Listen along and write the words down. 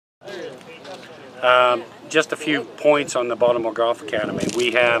Just a few points on the Baltimore Golf Academy.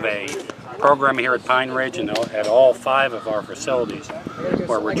 We have a program here at Pine Ridge and at all 5 of our facilities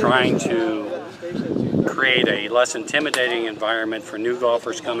where we're trying to create a less intimidating environment for new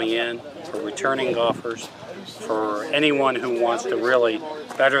golfers coming in, for returning golfers, for anyone who wants to really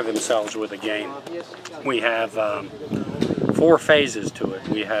better themselves with the game. We have 4 phases to it.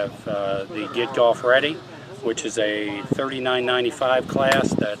 We have the Get Golf Ready, which is a $39.95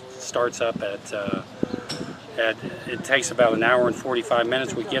 class that starts up it takes about an hour and 45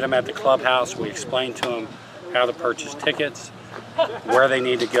 minutes. We get them at the clubhouse. We explain to them how to purchase tickets, where they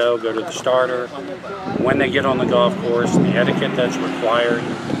need to go to the starter, when they get on the golf course, the etiquette that's required.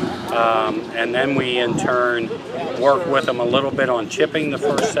 And then we in turn work with them a little bit on chipping the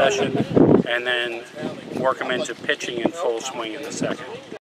first session and then work them into pitching in full swing in the second.